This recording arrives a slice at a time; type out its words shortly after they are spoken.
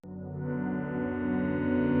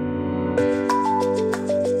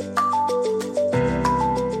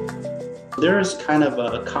There's kind of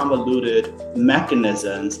a convoluted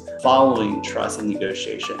mechanisms following trust and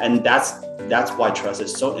negotiation. And that's why trust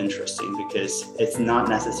is so interesting, because it's not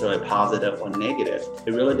necessarily positive or negative.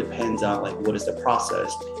 It really depends on like what is the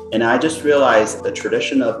process. And I just realized the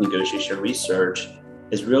tradition of negotiation research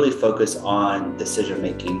is really focused on decision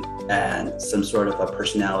making and some sort of a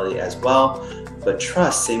personality as well. But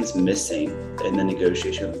trust seems missing in the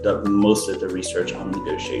negotiation, most of the research on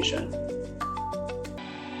negotiation.